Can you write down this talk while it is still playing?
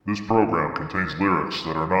This program contains lyrics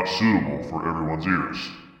that are not suitable for everyone's ears.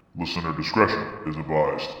 Listener discretion is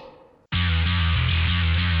advised.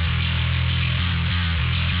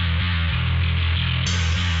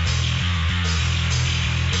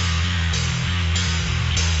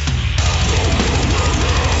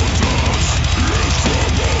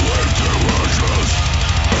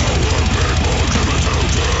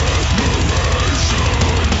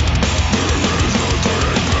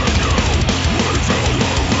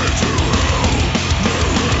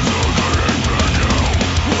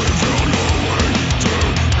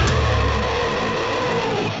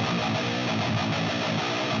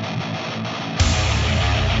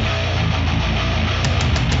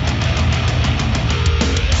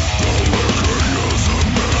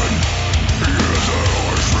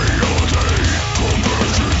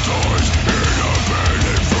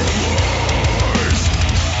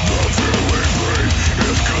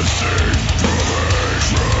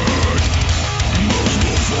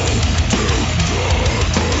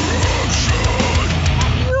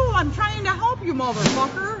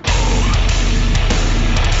 Motherfucker!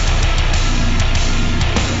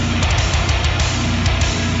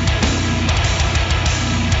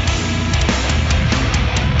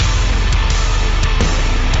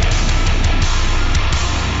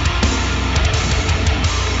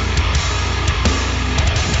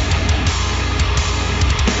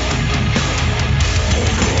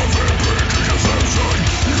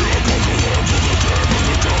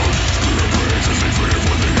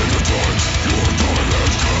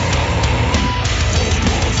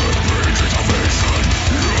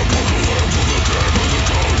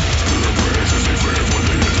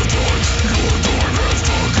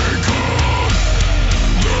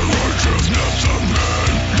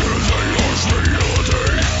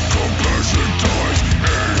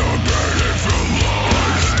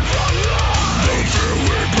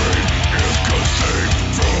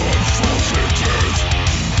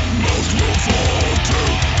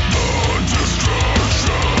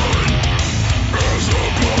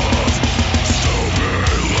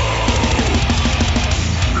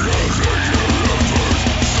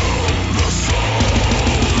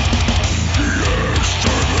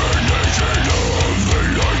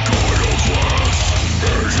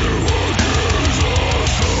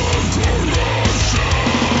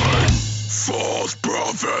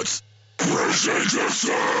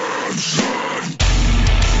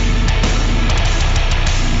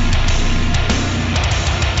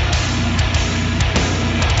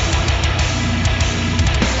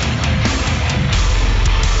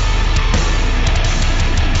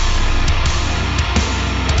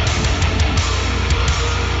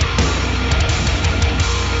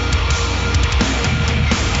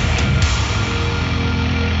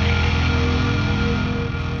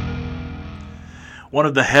 One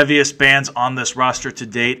of the heaviest bands on this roster to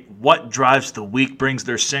date, What Drives the Weak brings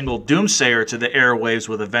their single Doomsayer to the airwaves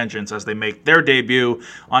with a vengeance as they make their debut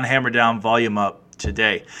on Hammer Down Volume Up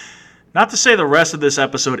today. Not to say the rest of this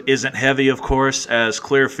episode isn't heavy, of course, as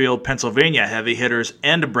Clearfield, Pennsylvania heavy hitters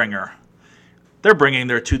Endbringer. They're bringing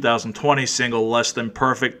their 2020 single Less Than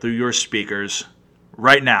Perfect through your speakers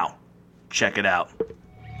right now. Check it out.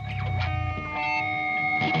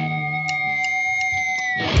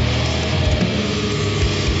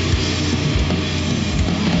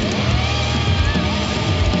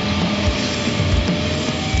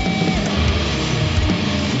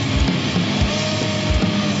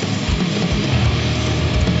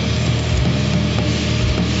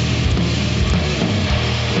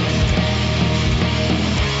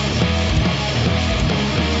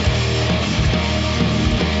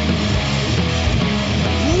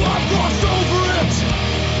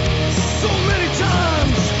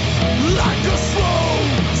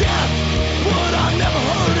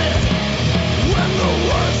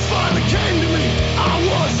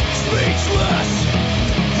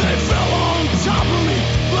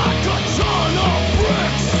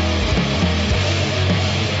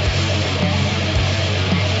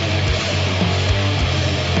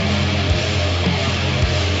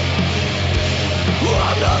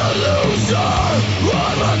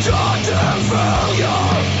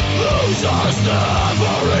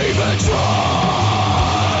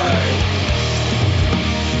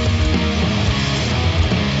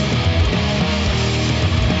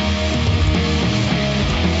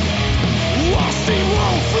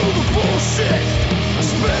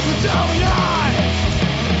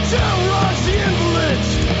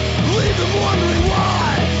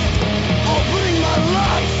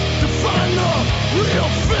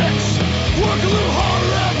 Work a little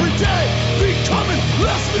harder every day, becoming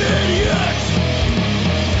less of an idiot.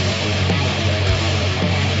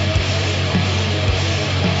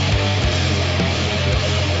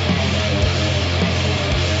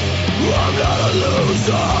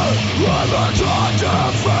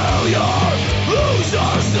 goddamn failure.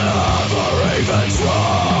 Losers never even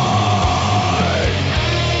try.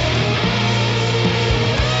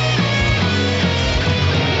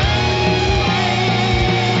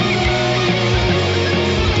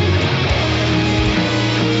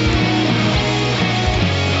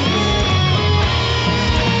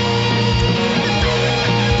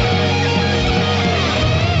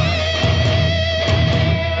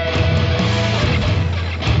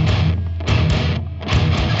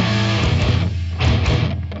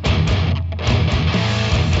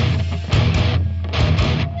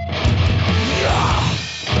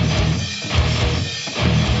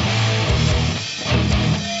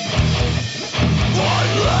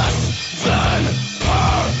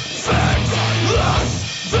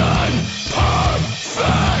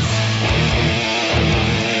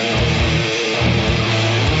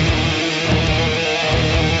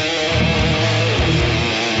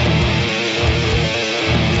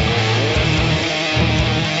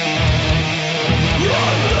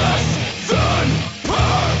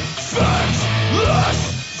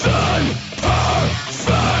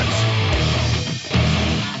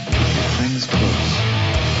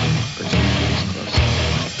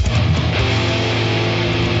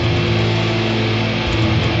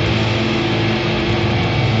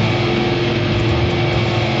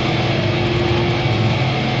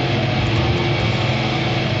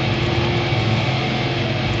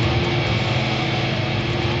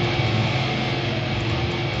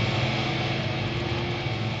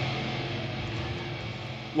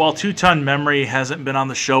 While Two Ton Memory hasn't been on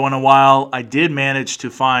the show in a while, I did manage to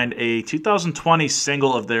find a 2020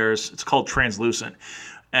 single of theirs. It's called Translucent.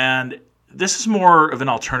 And this is more of an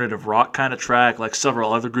alternative rock kind of track, like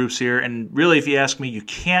several other groups here. And really, if you ask me, you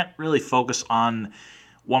can't really focus on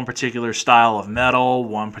one particular style of metal,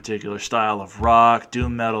 one particular style of rock,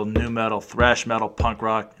 doom metal, new metal, thrash metal, punk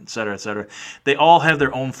rock, etc., etc. They all have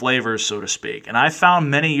their own flavors, so to speak. And I found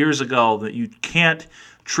many years ago that you can't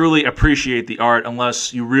truly appreciate the art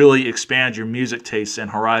unless you really expand your music tastes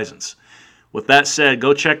and horizons. With that said,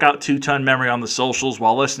 go check out Two Ton Memory on the socials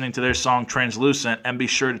while listening to their song Translucent, and be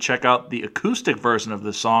sure to check out the acoustic version of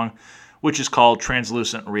this song, which is called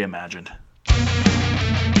Translucent Reimagined.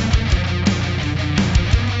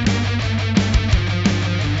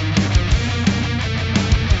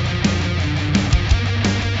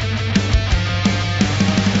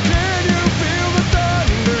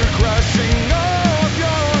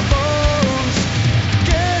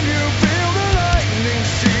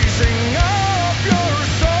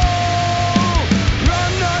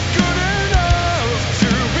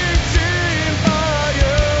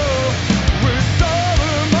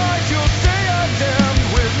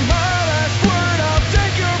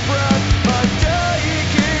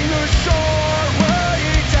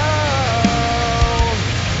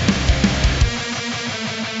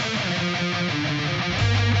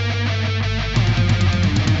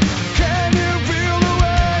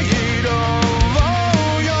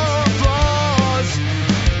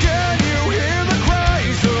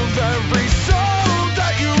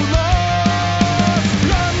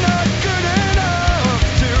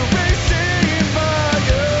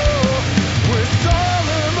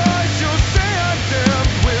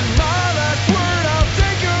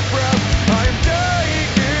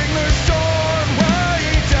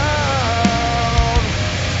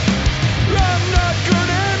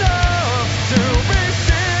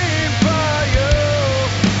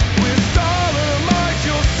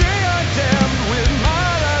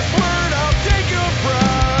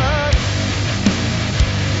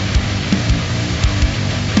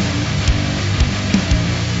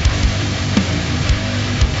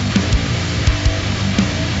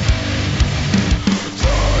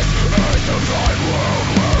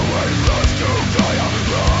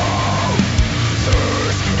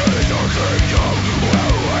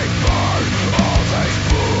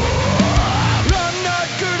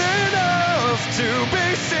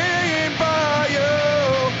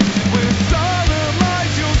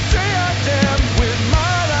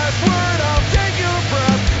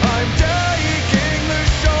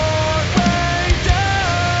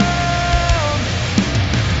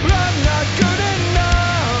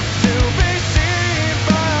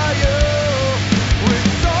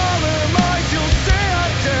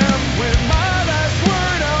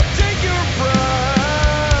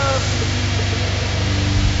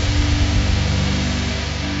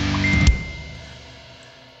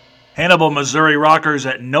 Hannibal, Missouri rockers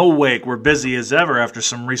at No Wake were busy as ever after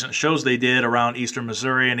some recent shows they did around eastern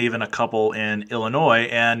Missouri and even a couple in Illinois.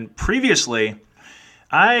 And previously,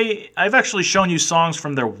 I've actually shown you songs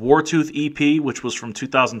from their Wartooth EP, which was from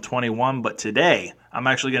 2021, but today I'm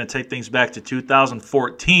actually going to take things back to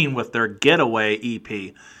 2014 with their Getaway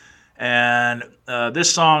EP. And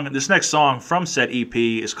this next song from said EP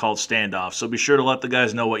is called Standoff. So be sure to let the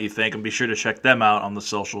guys know what you think, and be sure to check them out on the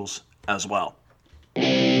socials as well.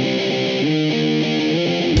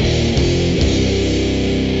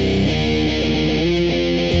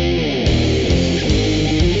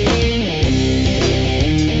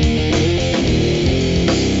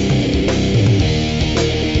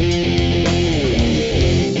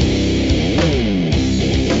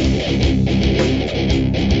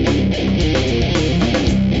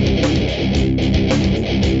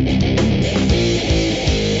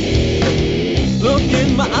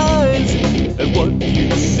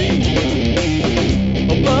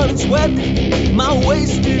 My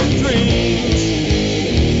wasted dreams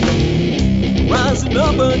rising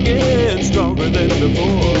up again, stronger than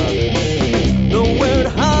before. Nowhere to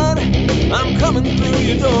hide, I'm coming through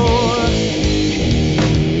your door.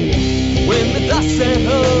 When the dust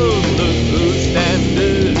settles, look who's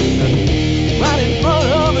standing right in front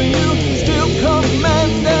of you, still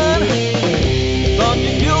commanding. Thought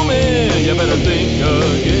you killed me, you better think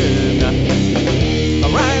again. I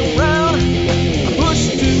ran round, I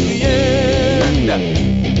pushed to the end.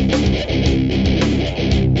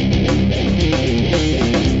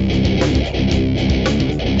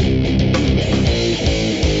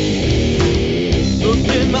 Look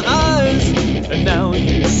in my eyes, and now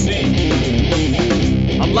you see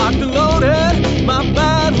I'm locked and loaded, my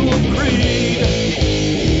battle creed.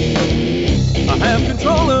 I have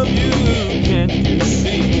control of you, can't you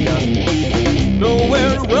see?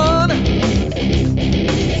 Nowhere to run. 1, 2,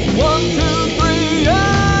 3,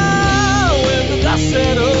 when the dust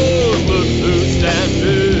settles, look who's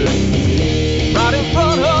standing right in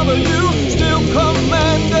front of you, still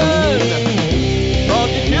commanding. Thought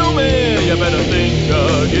you killed me, you better think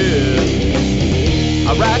again. I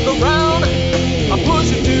rack around, I push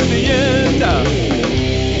it to the end.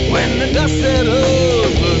 When the dust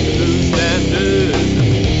settles, look who's standing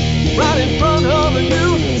right in front of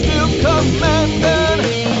you, still commanding.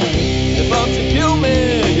 You thought you killed me,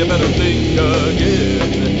 you better think again.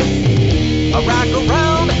 I rack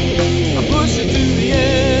around, I push it to the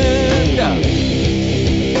end.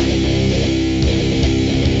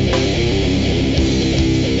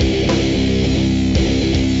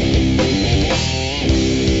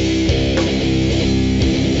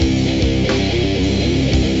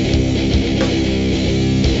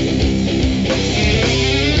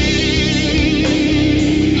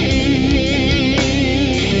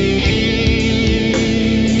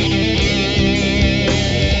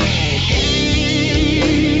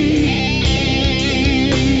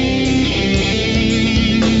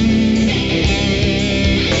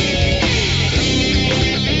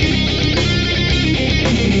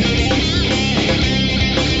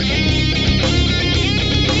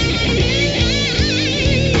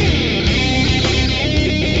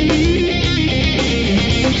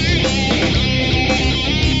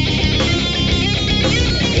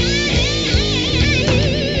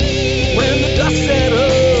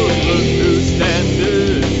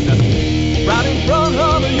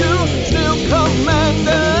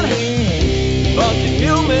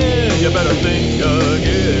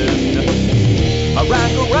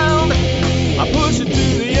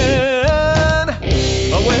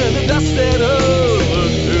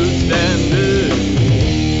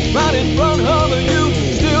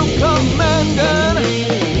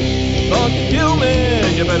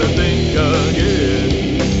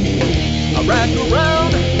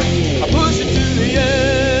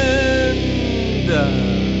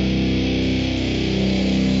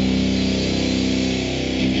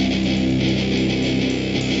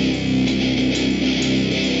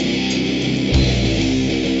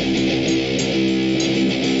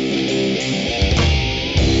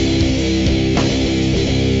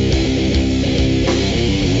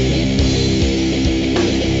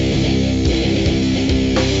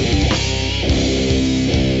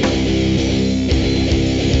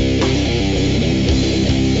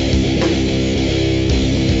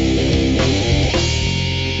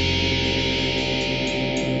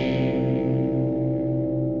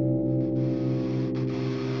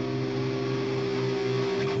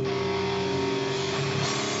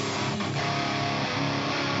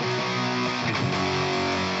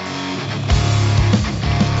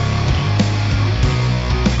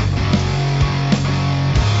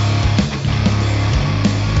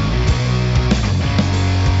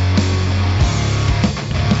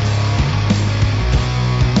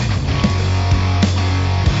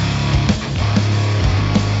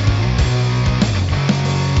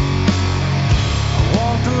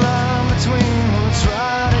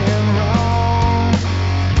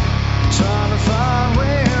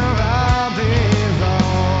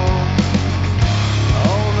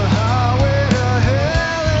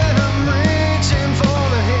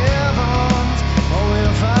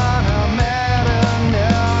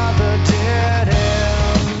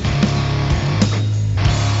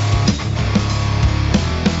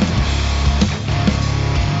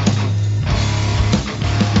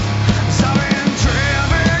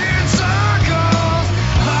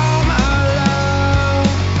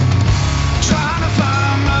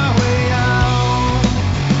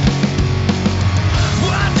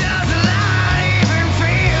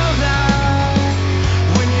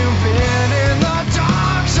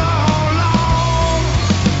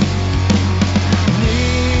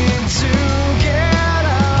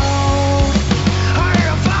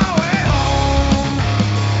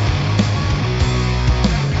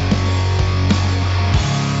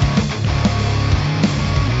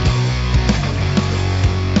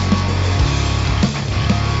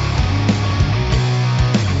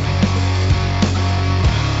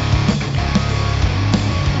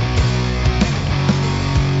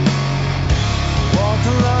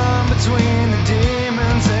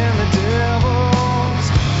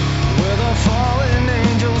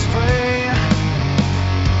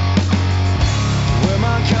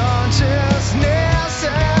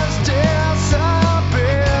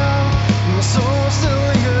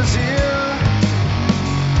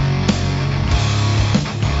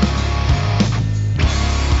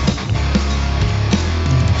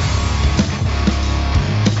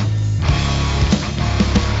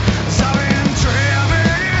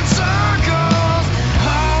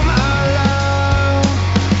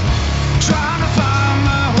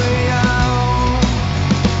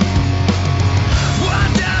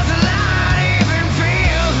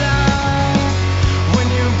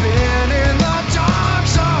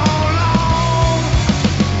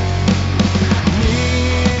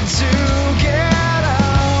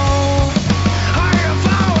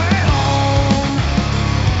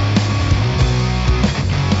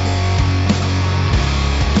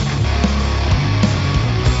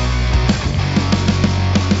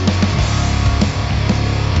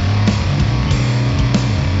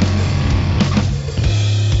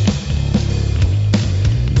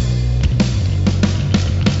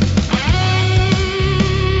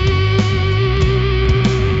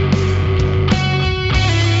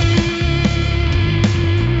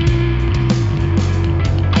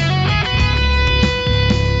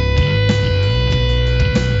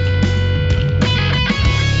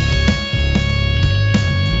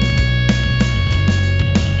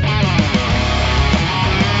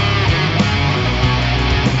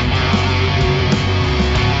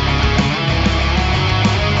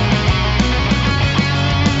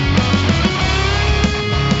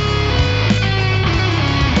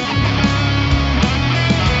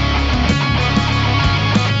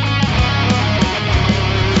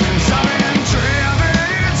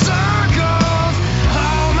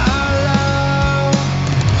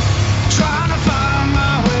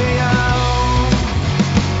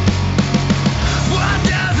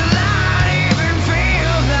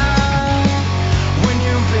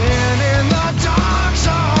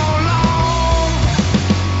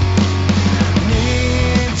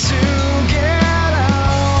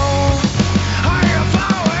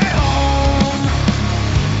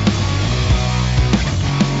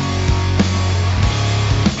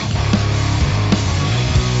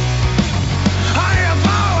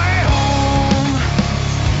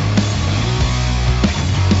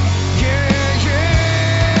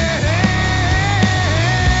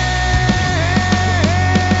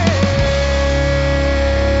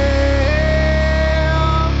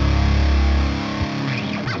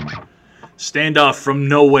 Standoff from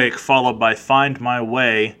No Wake, followed by Find My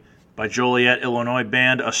Way by Joliet, Illinois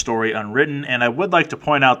band, A Story Unwritten. And I would like to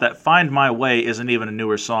point out that Find My Way isn't even a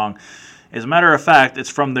newer song. As a matter of fact, it's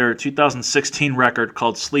from their 2016 record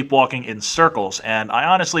called Sleepwalking in Circles, and I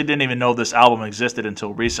honestly didn't even know this album existed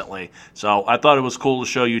until recently. So I thought it was cool to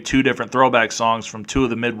show you two different throwback songs from two of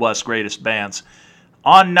the Midwest's greatest bands.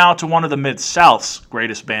 On now to one of the Mid-South's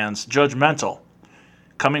greatest bands, Judgmental.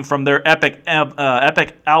 Coming from their epic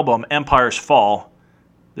album, Empire's Fall,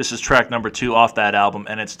 this is track number 2 off that album,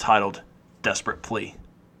 and it's titled Desperate Plea.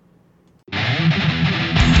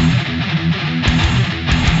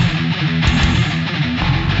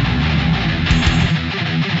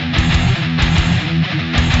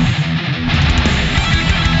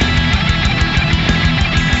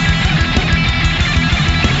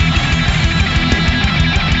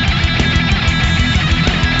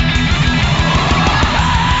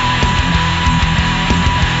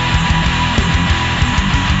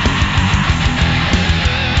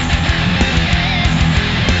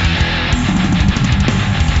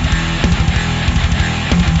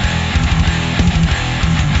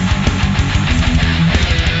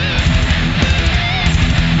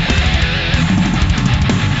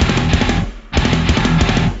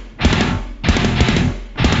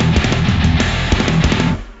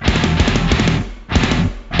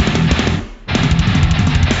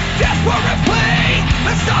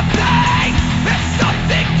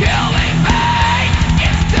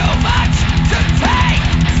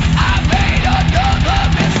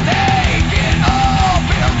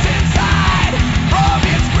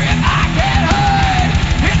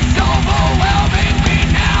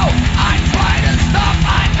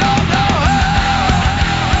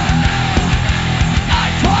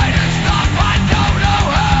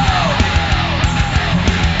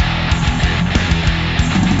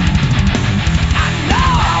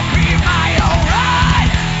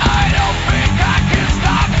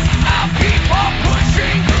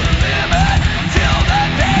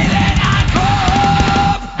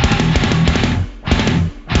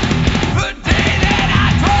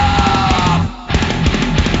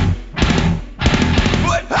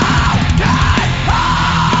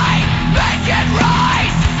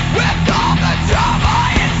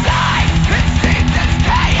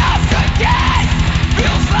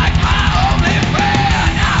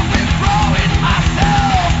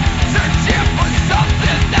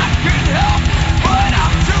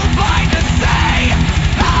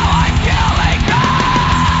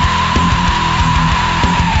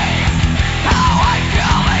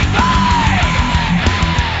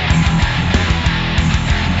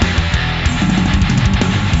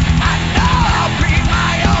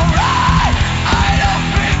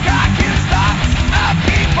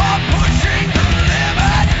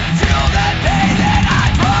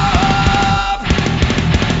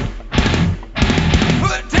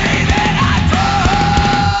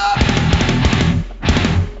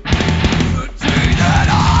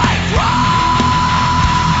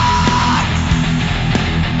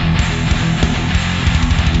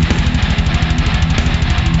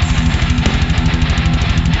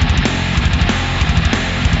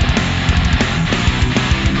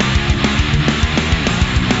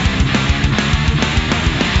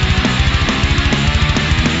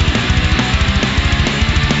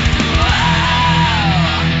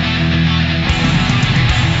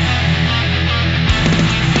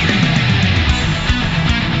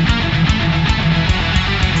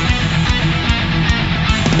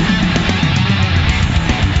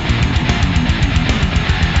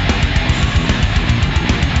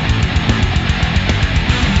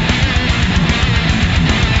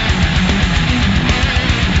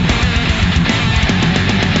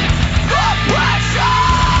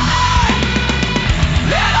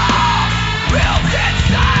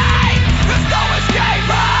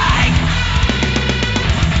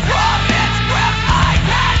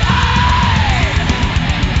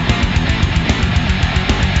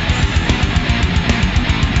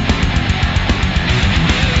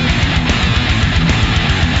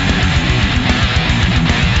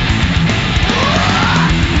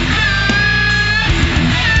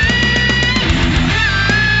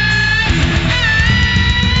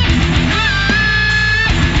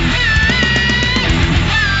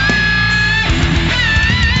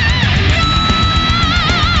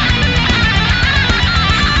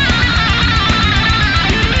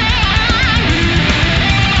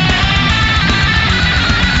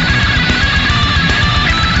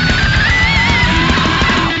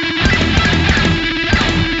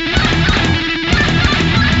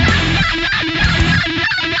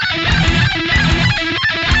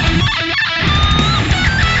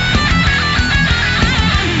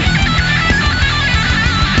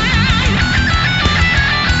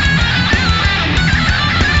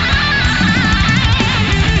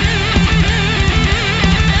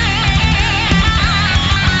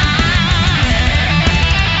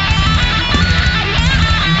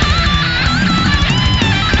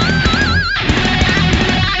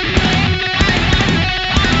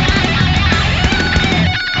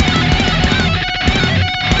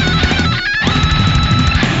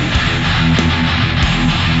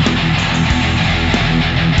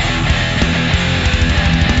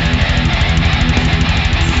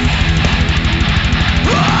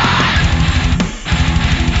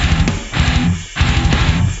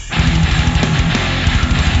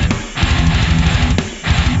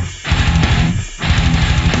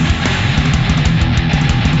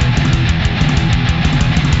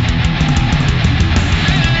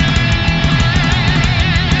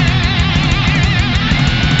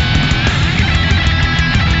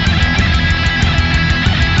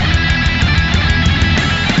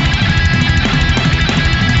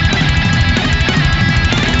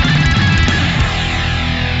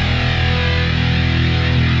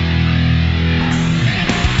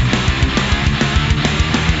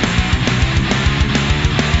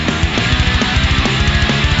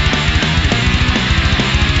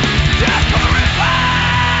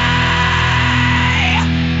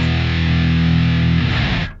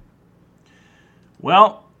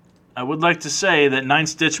 I would like to say that Nine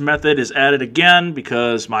Stitch Method is at it again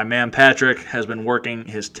because my man Patrick has been working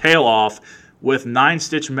his tail off with Nine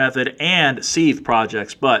Stitch Method and Seethe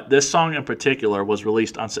projects, but this song in particular was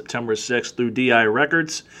released on September 6th through DI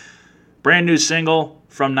Records. Brand new single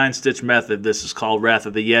from Nine Stitch Method. This is called Wrath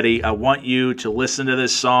of the Yeti. I want you to listen to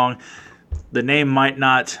this song. The name might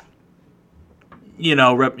not be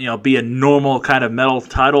a normal kind of metal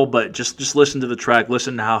title, but just listen to the track,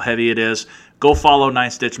 listen to how heavy it is. Go follow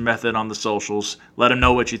Nine Stitch Method on the socials. Let them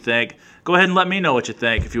know what you think. Go ahead and let me know what you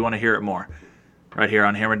think if you want to hear it more. Right here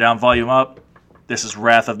on Hammer Down Volume Up, this is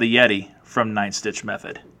Wrath of the Yeti from Nine Stitch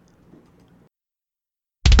Method.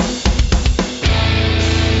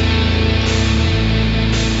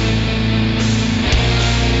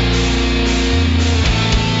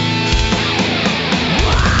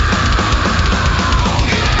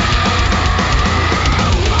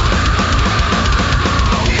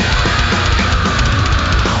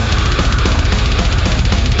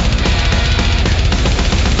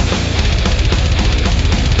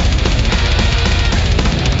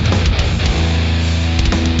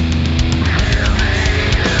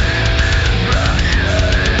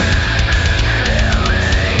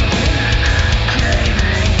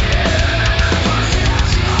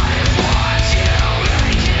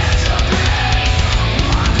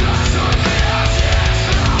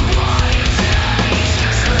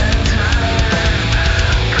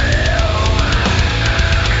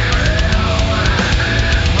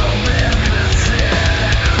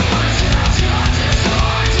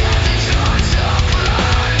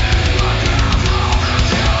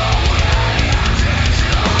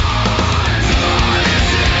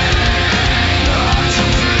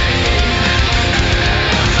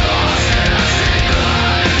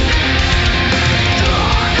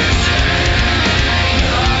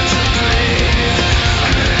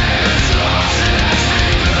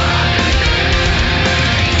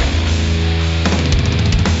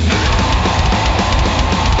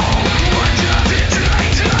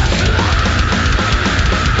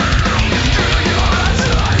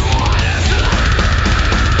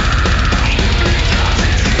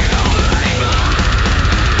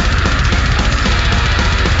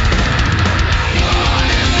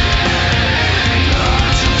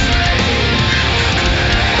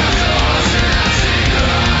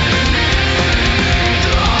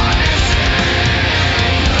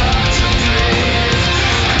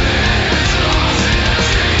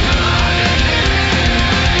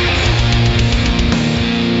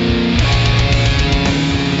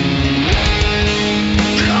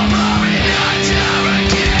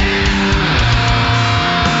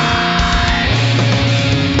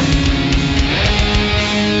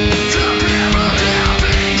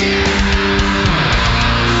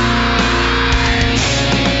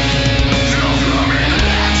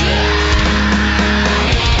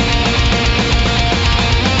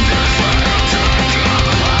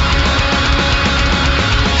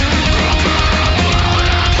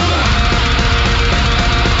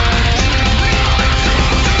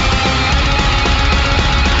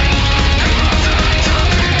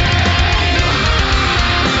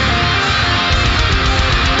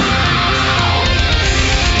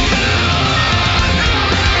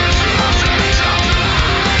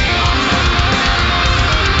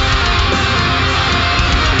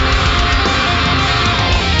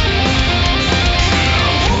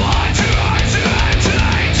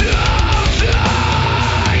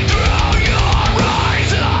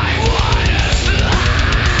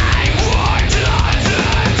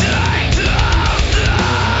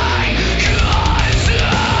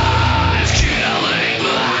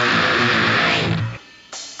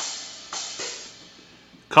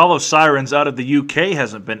 Call of Sirens out of the UK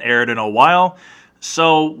hasn't been aired in a while,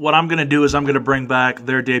 so what I'm going to do is I'm going to bring back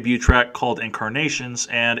their debut track called Incarnations,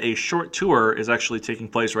 and a short tour is actually taking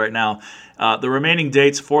place right now. The remaining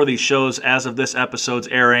dates for these shows as of this episode's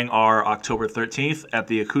airing are October 13th at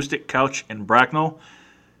the Acoustic Couch in Bracknell,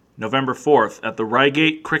 November 4th at the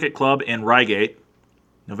Reigate Cricket Club in Reigate,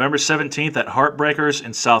 November 17th at Heartbreakers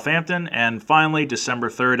in Southampton, and finally December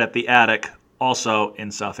 3rd at the Attic, also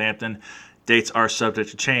in Southampton. Dates are subject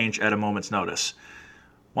to change at a moment's notice.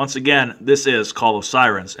 Once again, this is Call of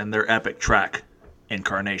Sirens and their epic track,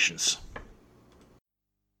 Incarnations.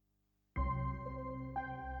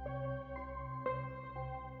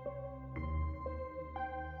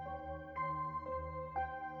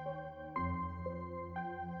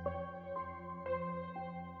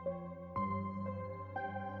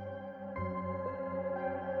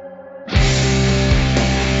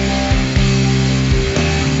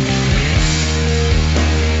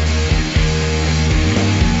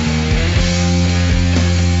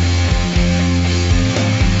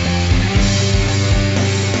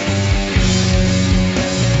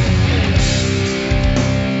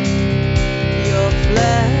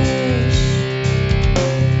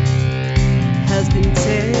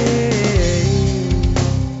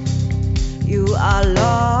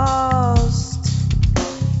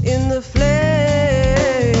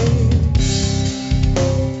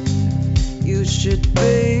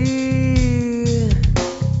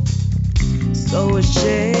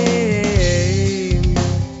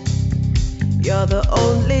 You're the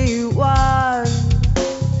only one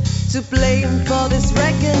to blame for this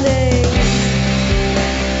reckoning.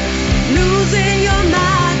 Losing your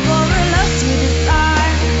mind for a lust you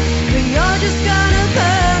desire, but you're just gonna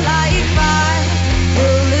burn like fire,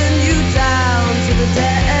 pulling you down to the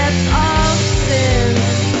depths of sin,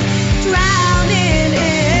 drowning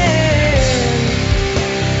in.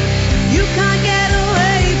 You can't get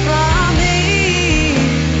away from me.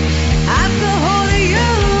 I've got hold of you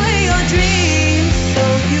in your dreams, so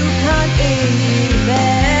you can't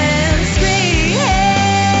even scream.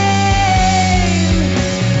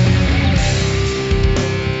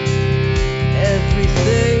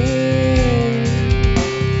 Everything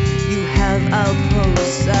you have, I'll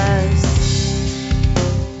possess.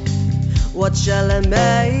 What shall I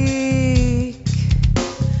make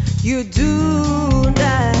you do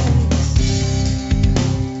next?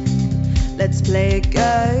 Let's play a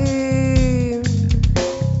game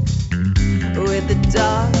with the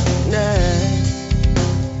darkness.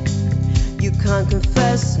 You can't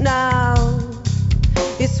confess now,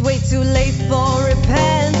 it's way too late for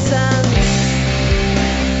repentance.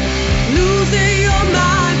 Losing your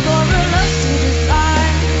mind for a lust you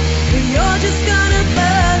desire, but you're just gonna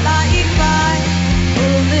burn like fire,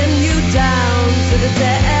 pulling you down to the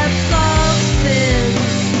depths of sin,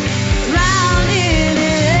 drowning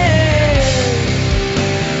in.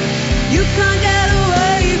 You can't get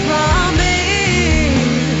away from me.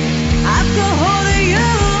 I've got hold of you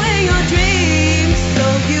in your dreams, so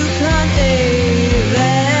you can't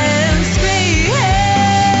even scream.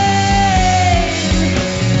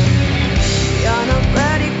 You're not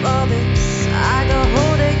ready for this. I got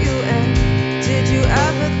hold of you, and did you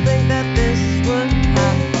ever think that this would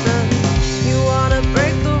happen? You wanna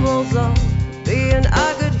break the rules of being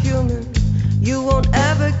a good human. You won't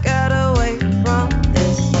ever get away from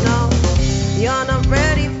this, no. You're not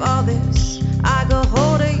ready for this. I got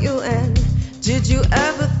hold of you, and did you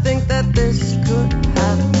ever think that this could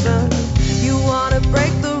happen? You wanna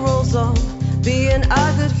break the rules of being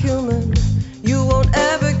a good human. You won't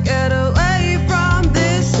ever get away from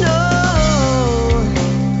this, no.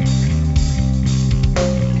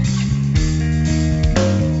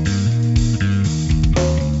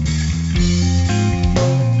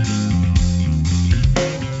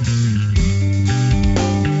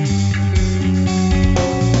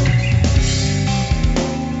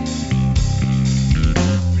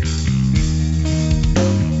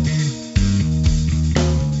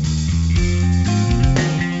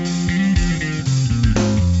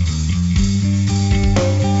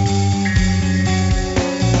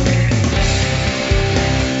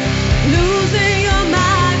 Losing your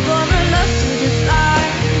mind for a lust you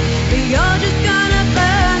desire, but you're just gonna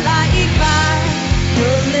burn like fire,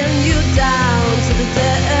 pulling you down to the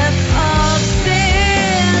depths of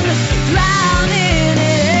sin, drowning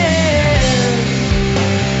in.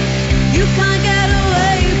 You can't get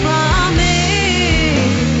away from me.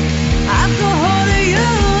 I've got hold of you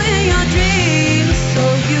in your dreams, so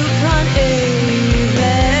you can't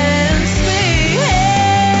even scream.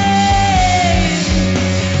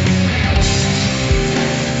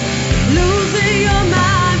 Losing your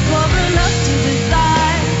mind for a lust you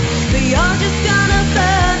desire, but you're just gonna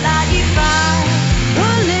burn like fire,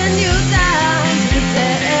 pulling you down to the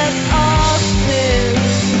depths of sin,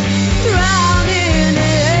 drowning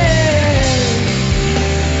in.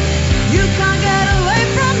 You can't get away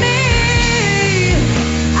from me.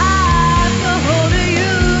 I've got hold of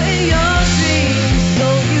you in your dreams, so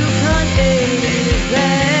you can't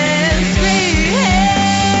even scream.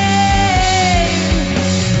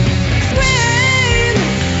 Scream,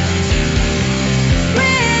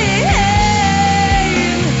 scream.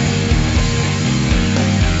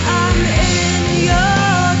 I'm in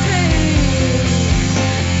your dreams,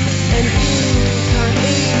 and you can't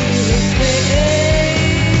even scream.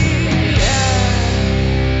 Yeah.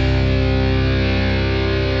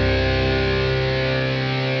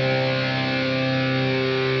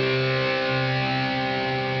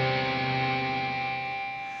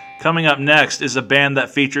 Coming up next is a band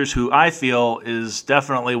that features who I feel is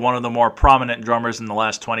definitely one of the more prominent drummers in the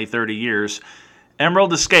last 20, 30 years.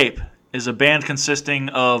 Emerald Escape is a band consisting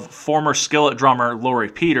of former Skillet drummer Lori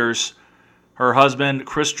Peters, her husband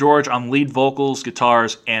Chris George on lead vocals,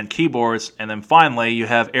 guitars, and keyboards, and then finally you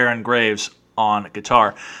have Aaron Graves on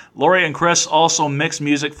guitar. Lori and Chris also mix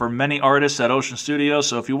music for many artists at Ocean Studios,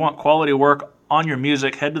 so if you want quality work on your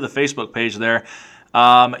music, head to the Facebook page there.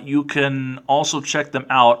 You can also check them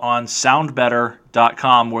out on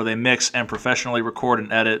soundbetter.com, where they mix and professionally record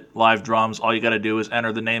and edit live drums. All you got to do is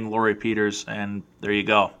enter the name Lori Peters, and there you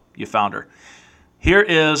go. You found her. Here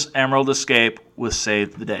is Emerald Escape with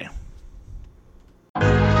Save the Day.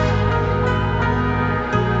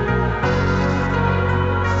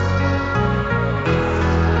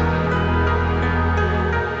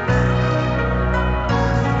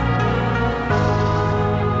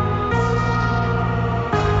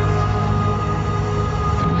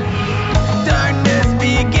 Darkness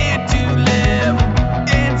began to live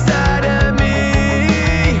inside of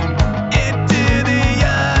me, into the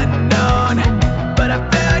unknown. But I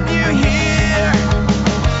found you here.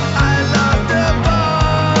 I lost the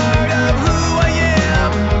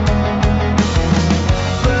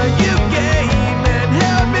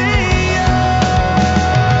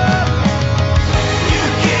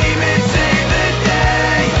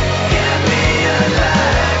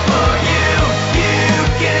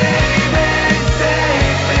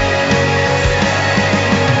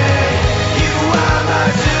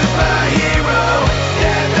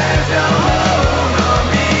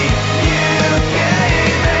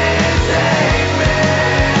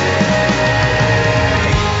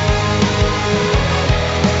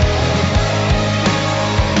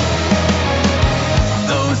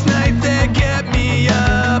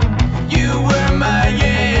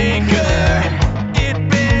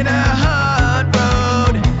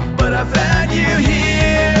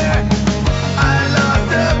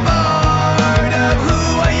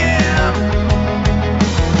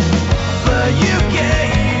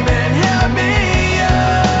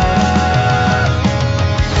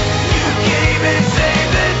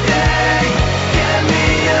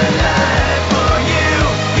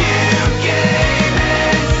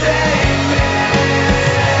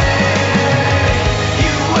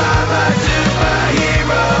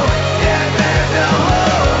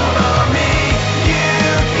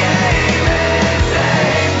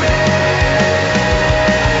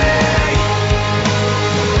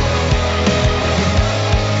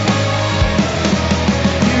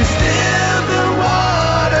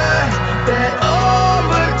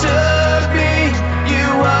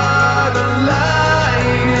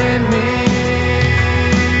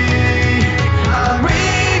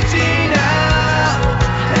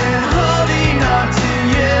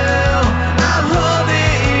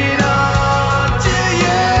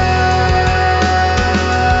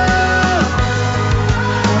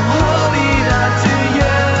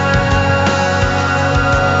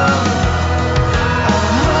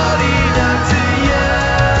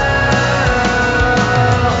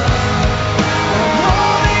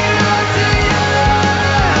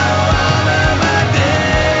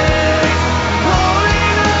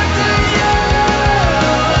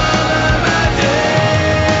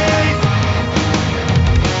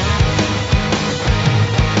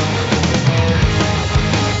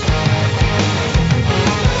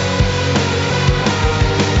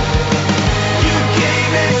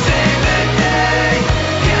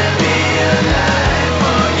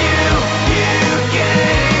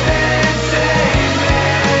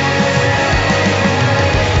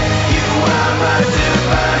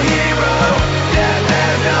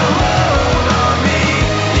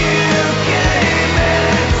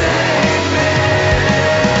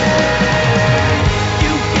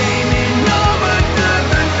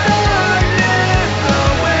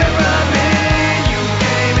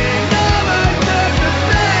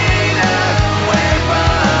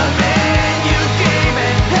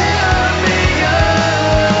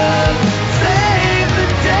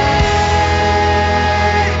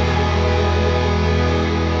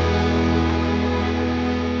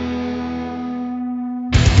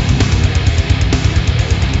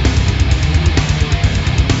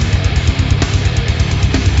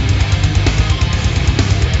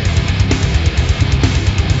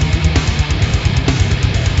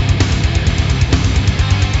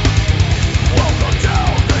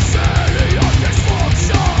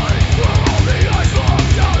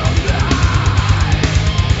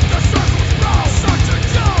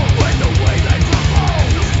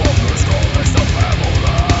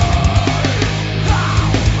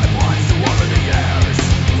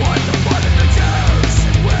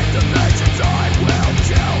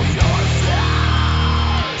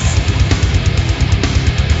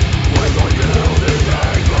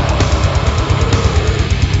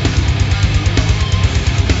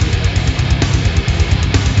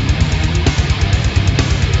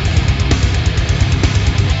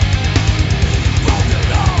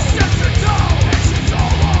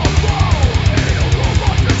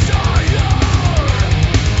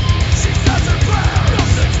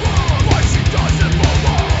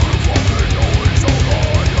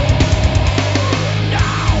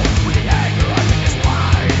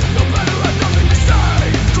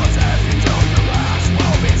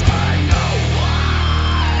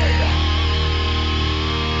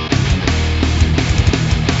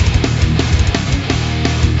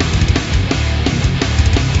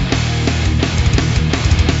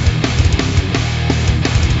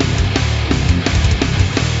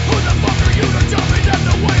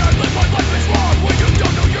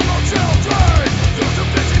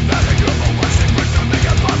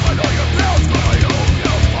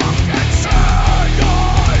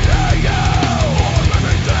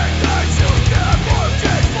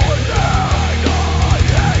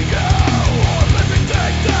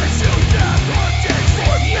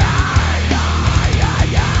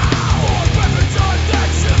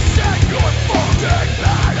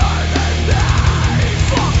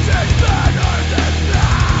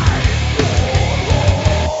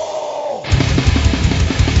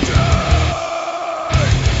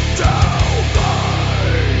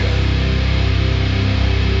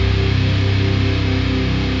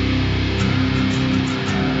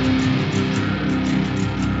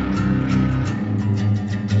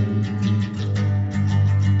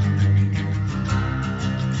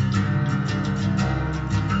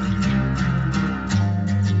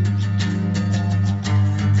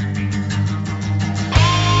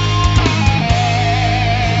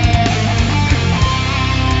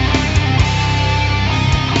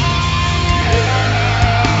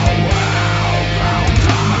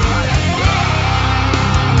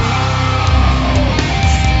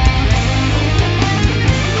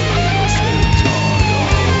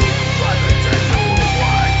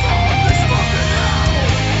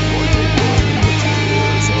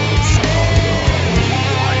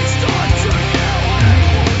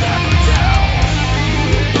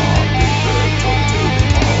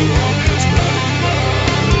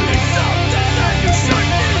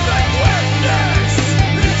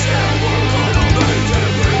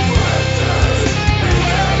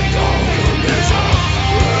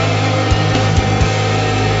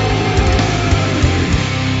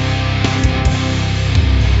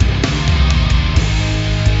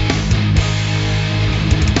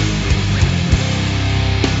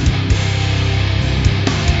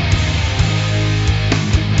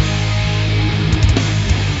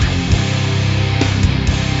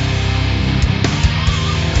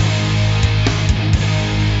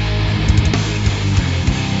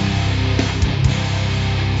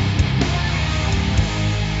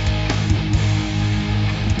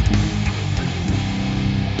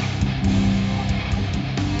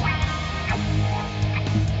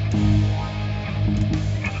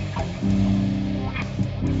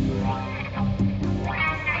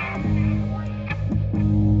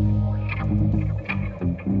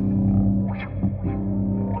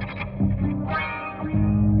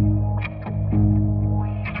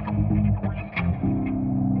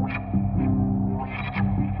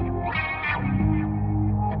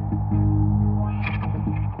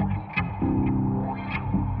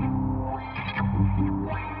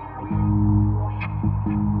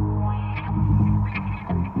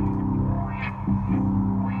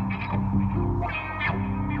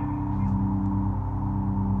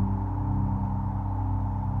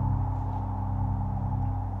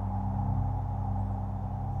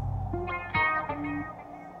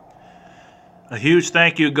A huge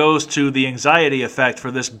thank you goes to The Anxiety Effect for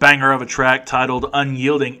this banger of a track titled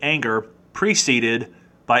Unyielding Anger, preceded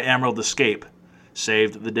by Emerald Escape.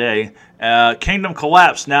 Saved the day. Kingdom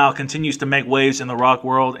Collapse now continues to make waves in the rock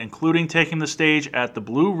world, including taking the stage at the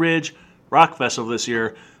Blue Ridge Rock Festival this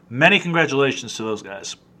year. Many congratulations to those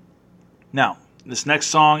guys. Now, this next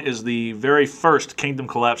song is the very first Kingdom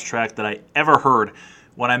Collapse track that I ever heard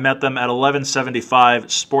when I met them at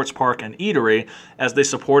 1175 Sports Park and Eatery as they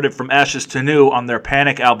supported From Ashes to New on their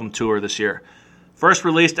Panic album tour this year. First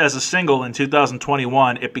released as a single in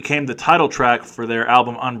 2021, it became the title track for their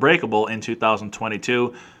album Unbreakable in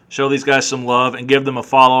 2022. Show these guys some love and give them a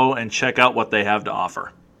follow and check out what they have to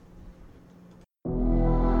offer.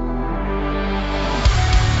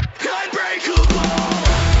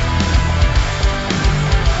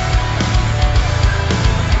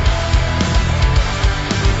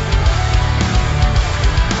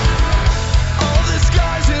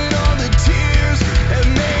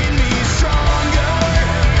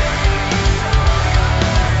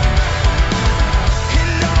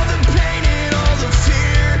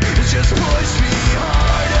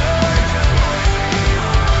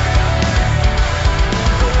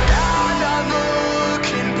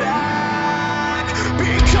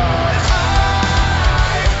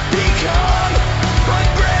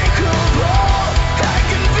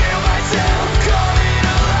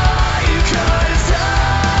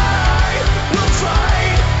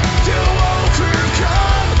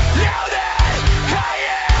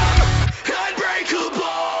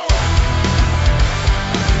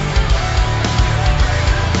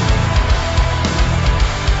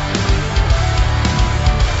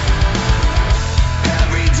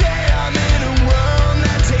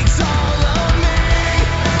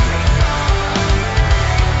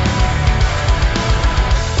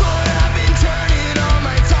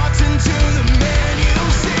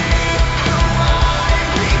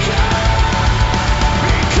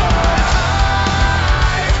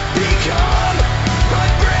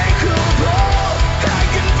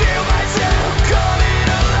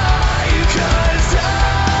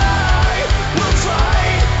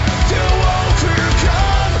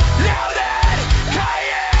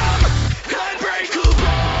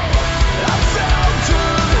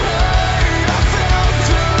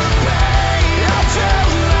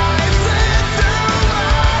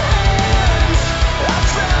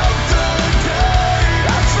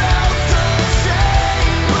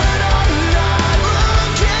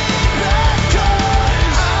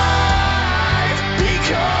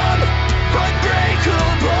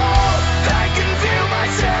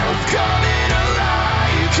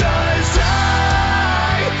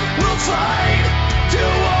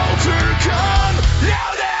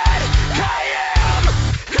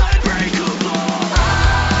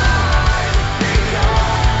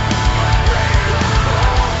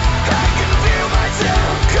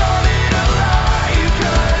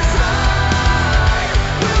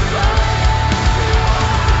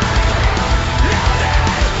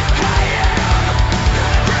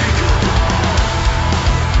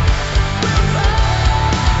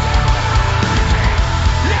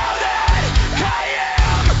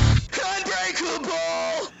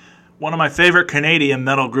 One of my favorite Canadian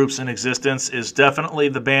metal groups in existence is definitely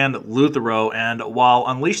the band Luthero, and while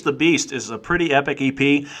Unleash the Beast is a pretty epic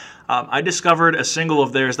EP, I discovered a single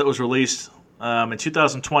of theirs that was released in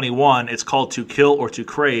 2021. It's called To Kill or To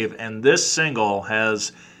Crave, and this single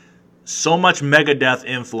has so much Megadeth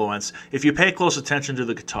influence if you pay close attention to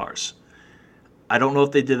the guitars. I don't know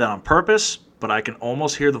if they did that on purpose, but I can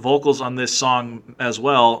almost hear the vocals on this song as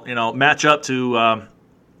well, match up to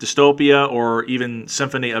Dystopia or even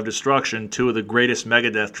Symphony of Destruction, two of the greatest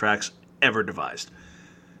Megadeth tracks ever devised.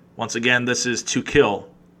 Once again, this is To Kill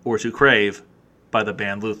or To Crave by the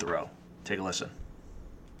band Luthero. Take a listen.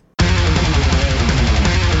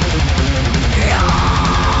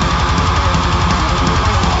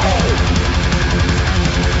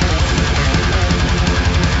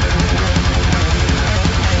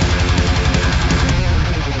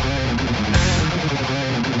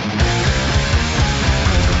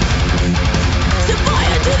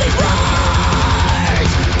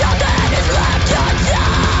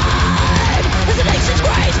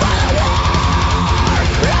 Grace by the war.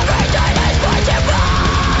 Every day is pointing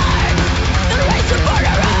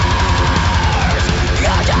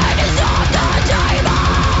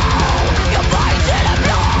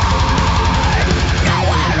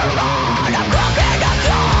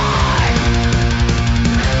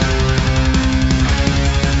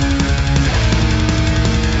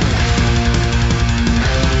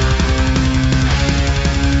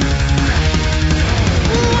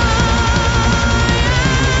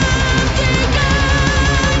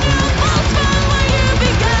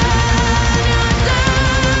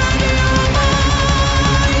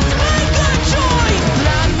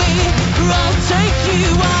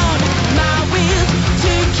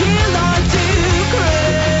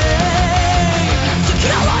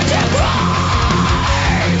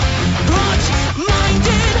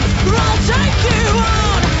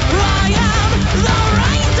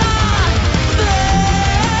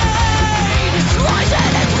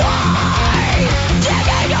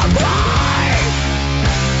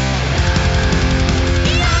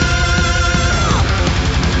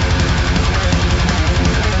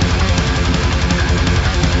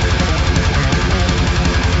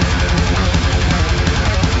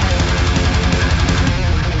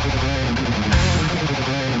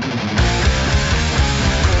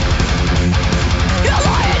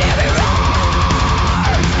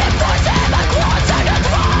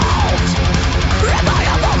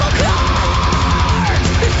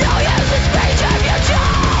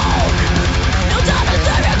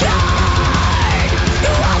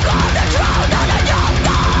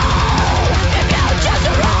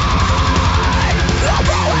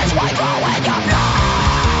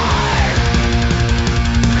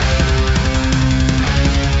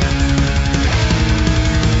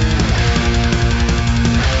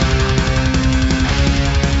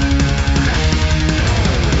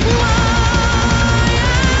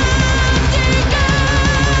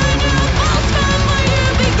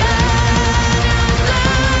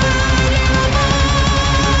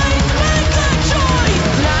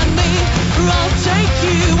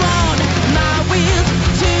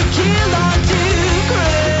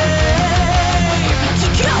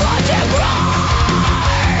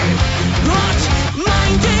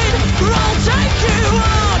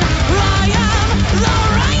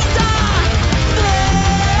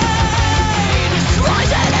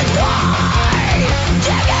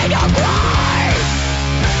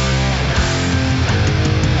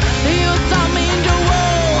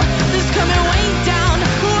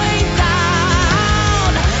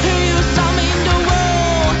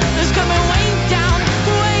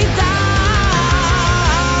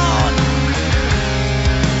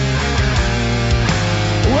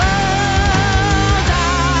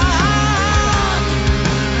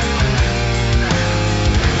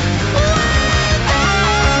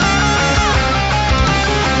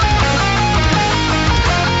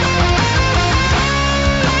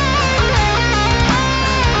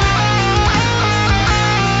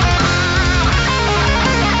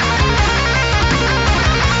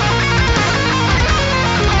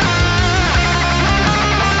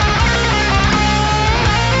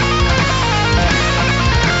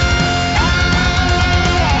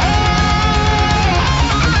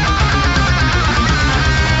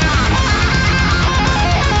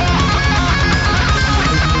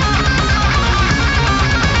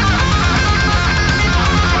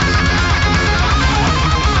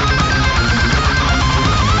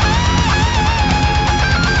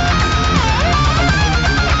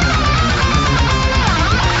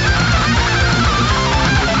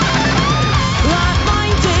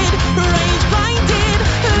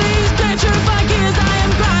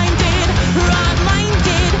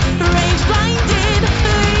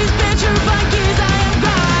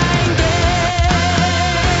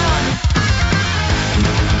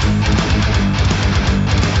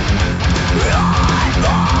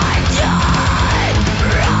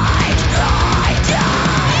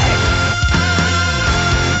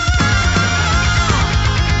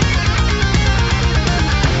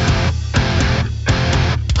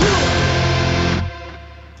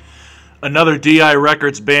Another DI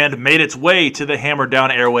Records band made its way to the Hammer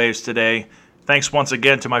Down airwaves today. Thanks once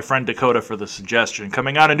again to my friend Dakota for the suggestion.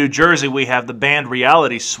 Coming out of New Jersey, we have the band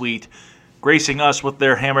Reality Suite, gracing us with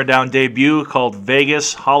their Hammer Down debut called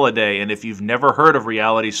Vegas Holiday. And if you've never heard of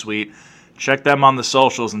Reality Suite, check them on the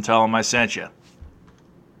socials and tell them I sent you.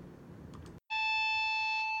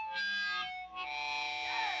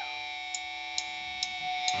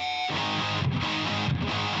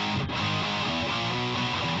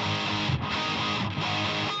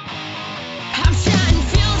 I'm shining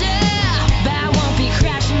fueled up, but I won't be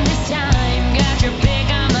crashing this time. Got your pick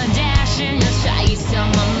on my dash and your sights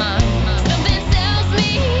on my mind. Something tells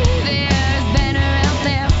me there's better out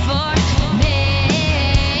there for me.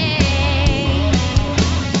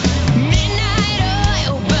 Midnight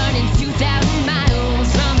oil burning 2,000 miles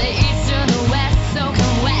from the east to the west,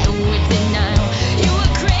 soaking wet with denial. You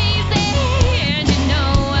were crazy, and you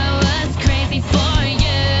know I was crazy for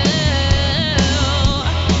you.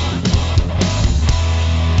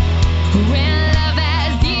 When love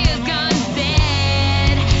has years gone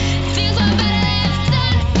dead, things were better than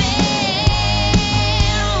sunset.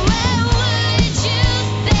 Where would you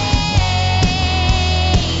stay?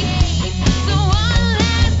 So one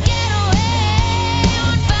last getaway,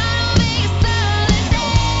 one final Vegas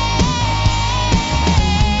holiday.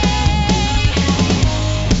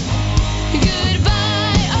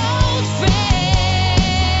 Goodbye, old friend.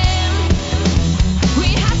 We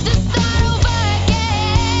have to start over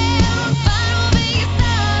again. One final Vegas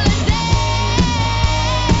holiday.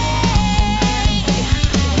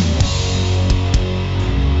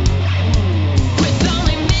 With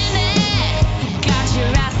only minutes, got your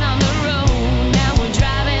ass on the road. Now we're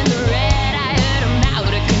driving the red. I heard I'm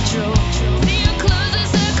out of control. See you close the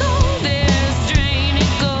circle. This train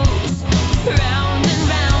it goes round and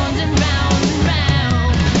round and round and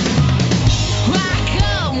round. Why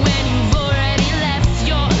come when you've already left?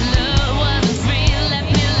 Your love wasn't free, left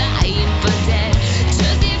me lying for dead.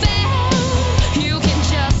 Just if you can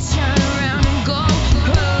just turn around and go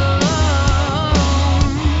home.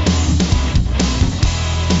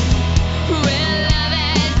 When love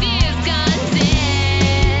has years gone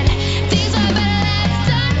dead, things are better than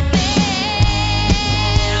sunset.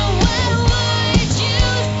 Where would you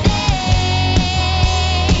stay?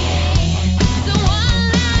 So one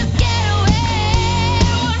last getaway,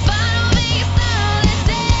 one final Vegas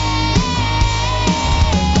holiday.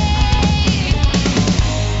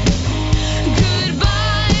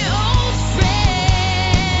 Goodbye, old friend.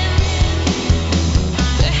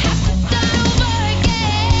 We have to start over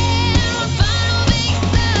again. One final Vegas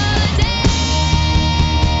holiday.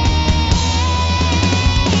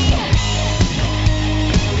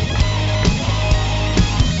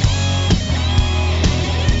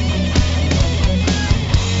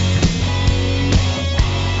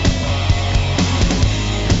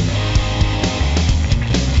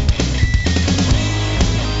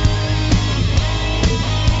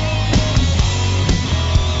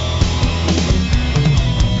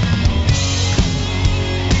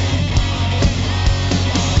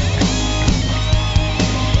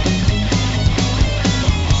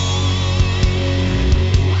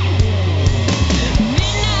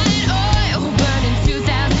 Midnight oil burning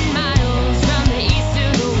 2,000 miles from the east to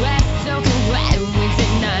the west, soaking wet with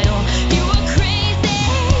denial. You were crazy,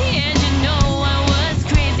 and you know I was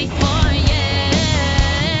crazy for you.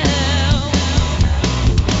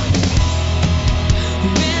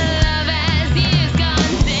 When love has years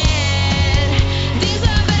gone dead, things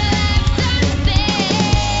are better than sunset.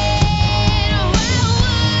 Where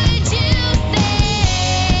would you stay?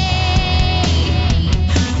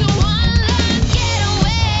 So one last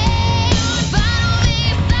getaway, one final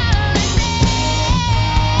Vegas holiday.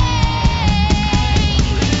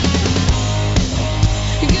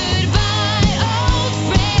 Goodbye, old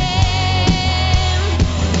friend.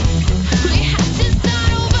 We have to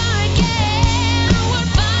start over again. One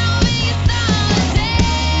final Vegas holiday.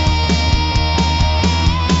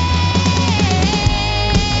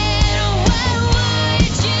 Where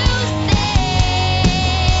would you stay?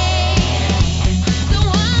 So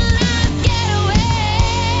one last getaway,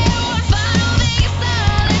 one final Vegas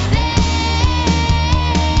holiday.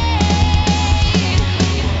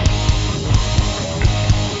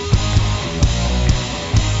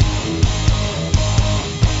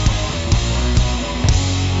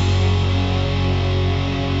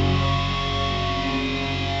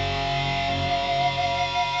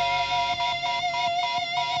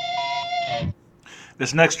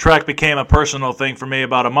 This next track became a personal thing for me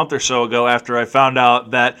about a month or so ago after I found out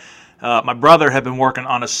that my brother had been working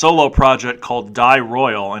on a solo project called Die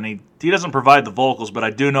Royal, and he doesn't provide the vocals, but I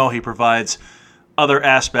do know he provides other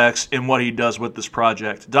aspects in what he does with this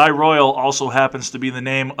project. Die Royal also happens to be the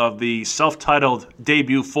name of the self-titled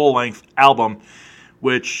debut full-length album,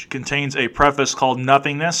 which contains a preface called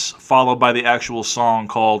Nothingness, followed by the actual song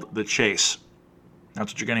called The Chase.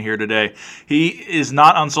 That's what you're going to hear today. He is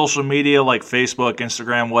not on social media like Facebook,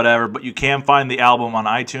 Instagram, whatever, but you can find the album on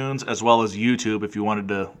iTunes as well as YouTube if you wanted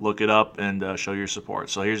to look it up and show your support.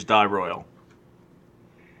 So here's Die Royal.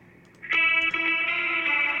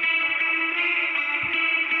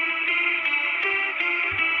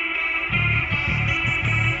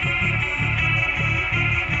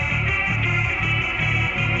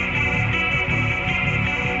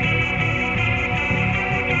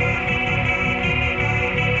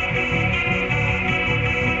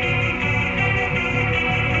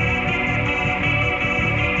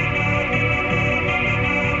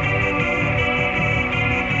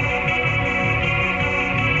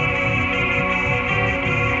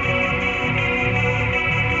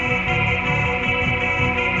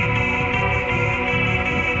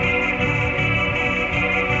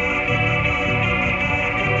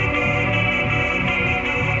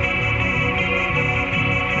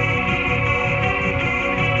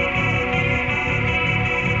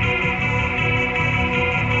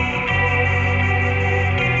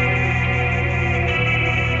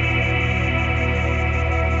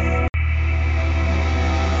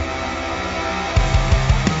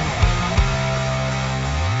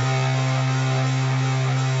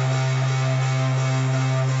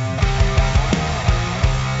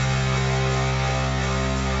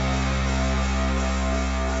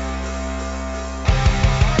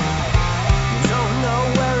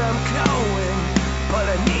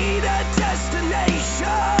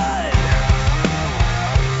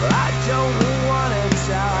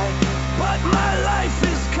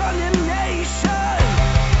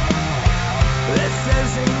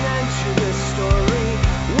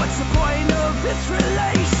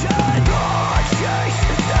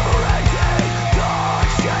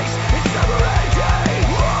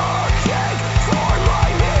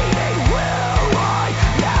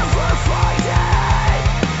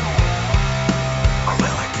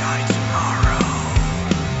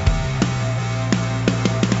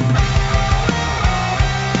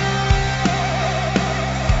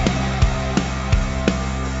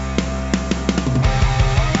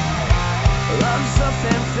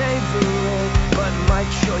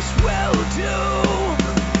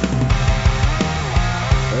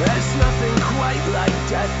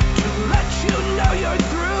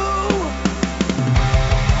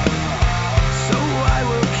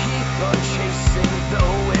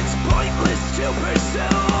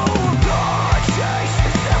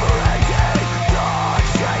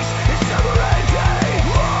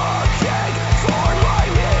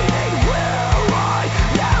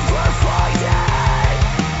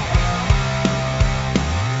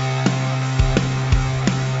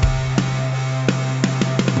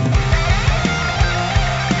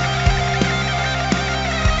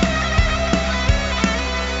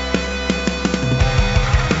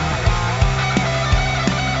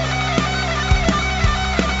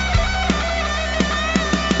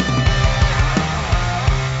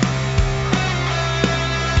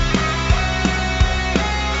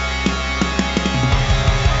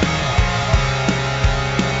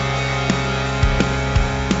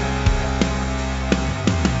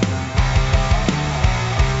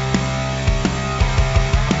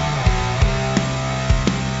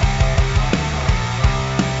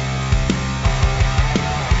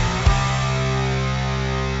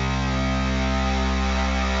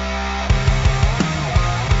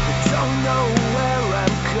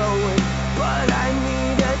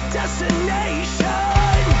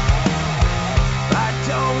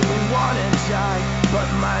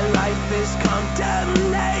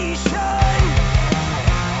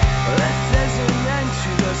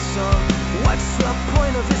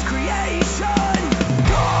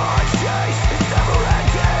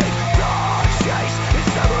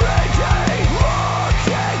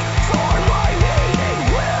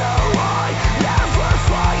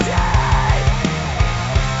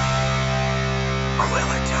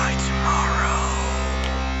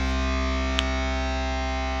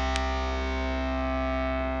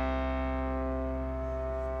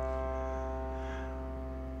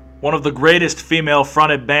 One of the greatest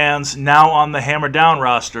female-fronted bands now on the Hammer Down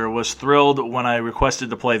roster was thrilled when I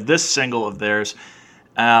requested to play this single of theirs.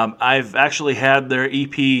 I've actually had their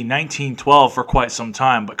EP 1912 for quite some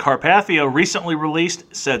time, but Carpathia recently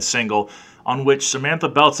released said single, on which Samantha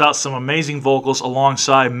belts out some amazing vocals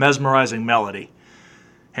alongside mesmerizing melody.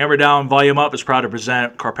 Hammer Down Volume Up is proud to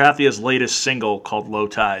present Carpathia's latest single called Low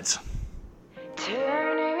Tides.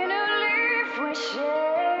 Turning a new leaf, we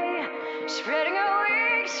say, spreading our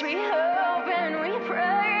wings, we hope and we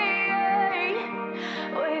pray,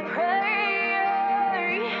 we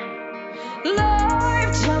pray.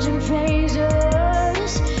 Life doesn't phase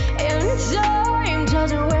us, and time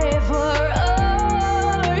doesn't wait for us.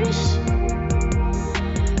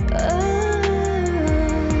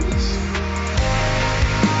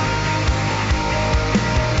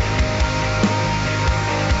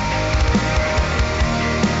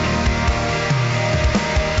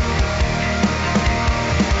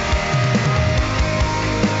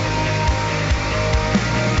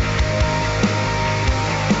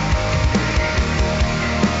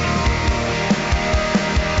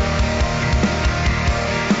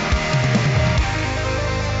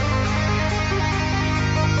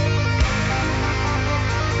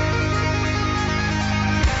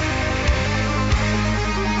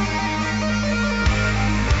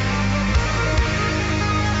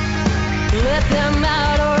 Let them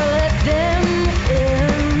out or let them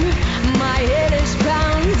in. My head is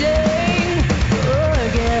pounding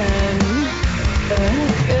again,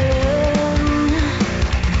 again.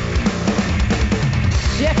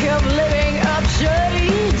 Sick of living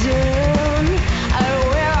upside down. I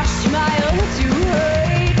wear a smile to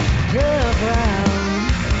hide the frown,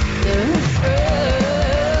 the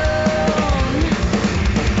frown.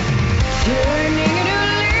 Turning a new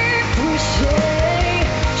leaf, we say,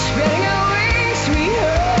 spreading our wings, we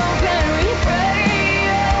hope and we pray,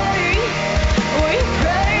 we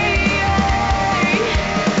pray.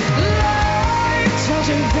 Life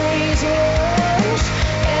doesn't phase us,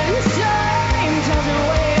 and time doesn't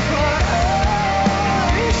wait for us.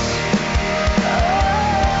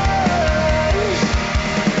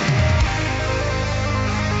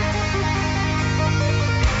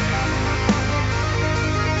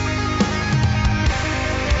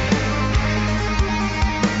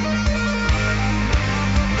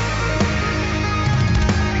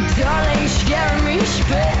 Darling, scare me,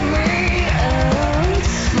 spit me out.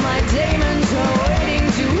 My demons are waiting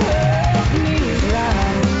to hurt me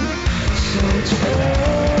drown. So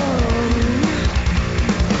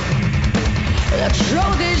the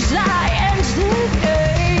truth is I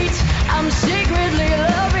instigate. I'm secretly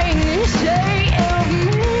loving this state of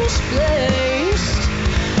misplaced,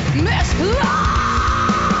 misplaced.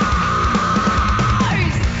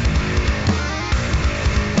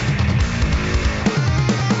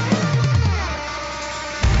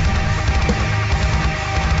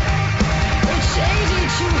 It's easy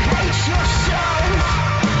to hate yourself,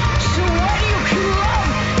 so when you can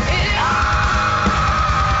love it all.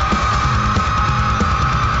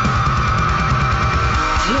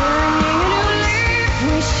 Turning a new leaf,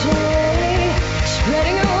 we say,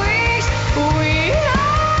 spreading our wings, we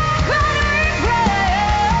hope and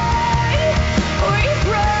we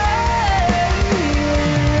pray,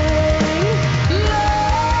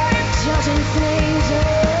 Life doesn't phase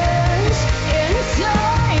us, and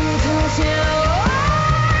time doesn't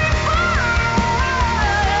wait for us.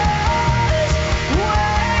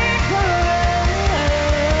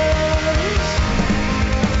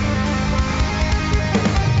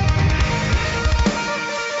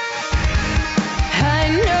 I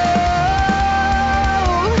know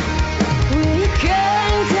we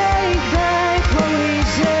can take back what we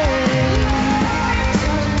said.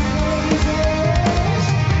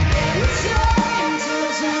 Time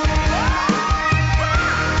doesn't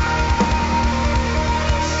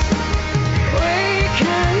we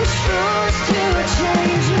can choose to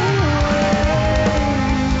change your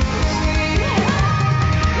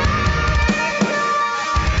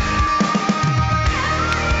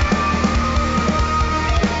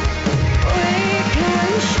We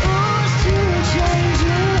can choose to change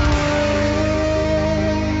your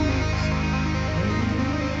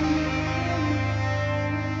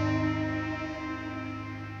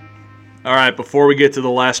All right, before we get to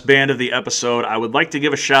the last band of the episode, I would like to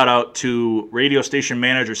give a shout out to radio station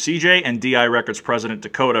manager CJ and DI Records president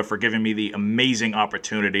Dakota for giving me the amazing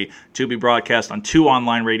opportunity to be broadcast on 2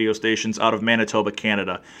 online radio stations out of Manitoba,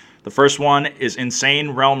 Canada. The first one is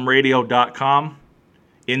InsaneRealmRadio.com,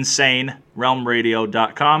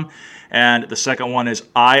 InsaneRealmRadio.com, and the second one is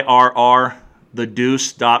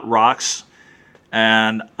IRRTheDeuce.rocks.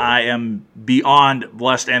 And I am beyond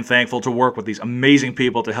blessed and thankful to work with these amazing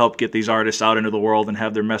people to help get these artists out into the world and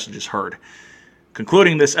have their messages heard.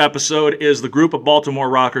 Concluding this episode is the group of Baltimore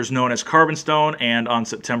rockers known as Carbon Stone, and on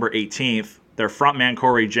September 18th, their frontman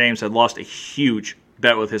Corey James had lost a huge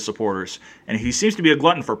bet with his supporters, and he seems to be a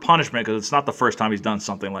glutton for punishment because it's not the first time he's done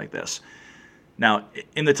something like this. Now,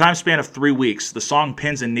 in the time span of 3 weeks, the song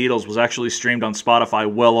Pins and Needles was actually streamed on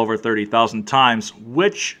Spotify well over 30,000 times,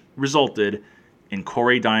 which resulted in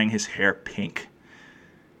Corey dyeing his hair pink.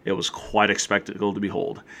 It was quite a spectacle to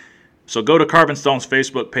behold. So go to Carbon Stone's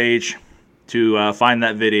Facebook page to find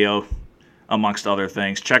that video, amongst other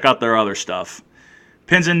things. Check out their other stuff.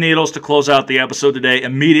 Pins and Needles to close out the episode today,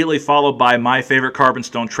 immediately followed by my favorite Carbon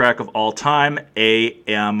Stone track of all time,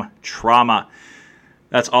 AM Trauma.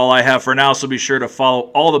 That's all I have for now, so be sure to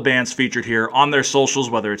follow all the bands featured here on their socials,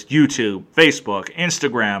 whether it's YouTube, Facebook,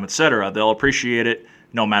 Instagram, etc. They'll appreciate it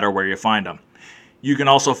no matter where you find them. You can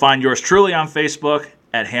also find yours truly on Facebook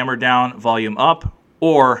at Hammer Down Volume Up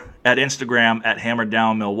or at Instagram at Hammer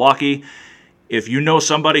Down Milwaukee. If you know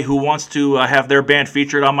somebody who wants to have their band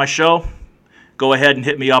featured on my show, go ahead and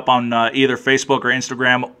hit me up on either Facebook or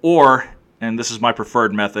Instagram, or, and this is my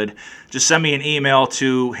preferred method, just send me an email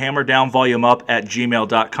to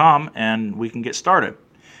hammerdownvolumeup@gmail.com and we can get started.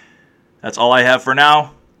 That's all I have for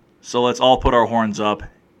now, so let's all put our horns up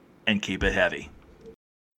and keep it heavy.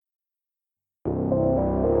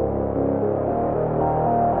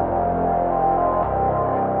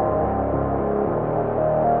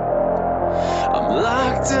 I'm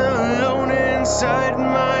locked alone inside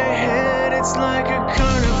my head. It's like a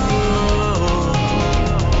carnival.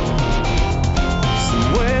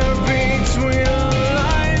 Somewhere between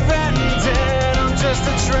alive and dead, I'm just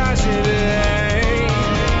a tragedy.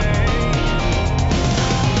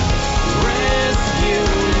 Rescue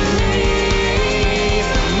me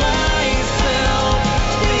from myself,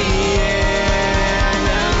 the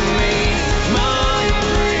enemy. My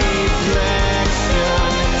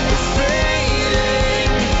reflection is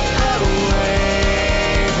fading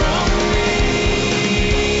away from me.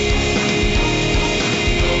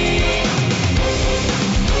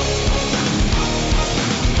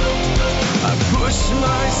 I push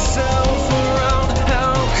myself around.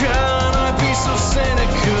 How can I be so cynical?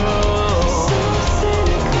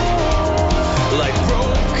 Like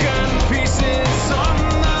broken pieces on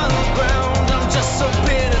the ground, I'm just so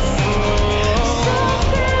pitiful.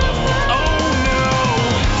 Oh no,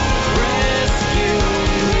 rescue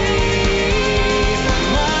me from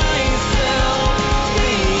myself,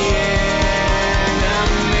 the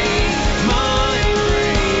enemy. My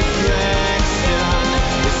reflection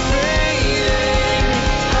is fading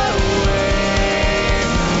away from me.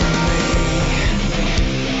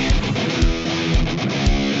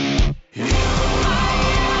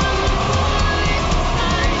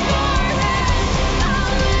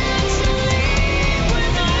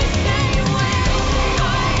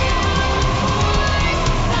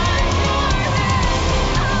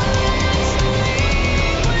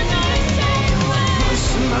 Push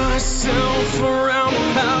myself around.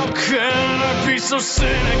 How can I be so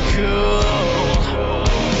cynical?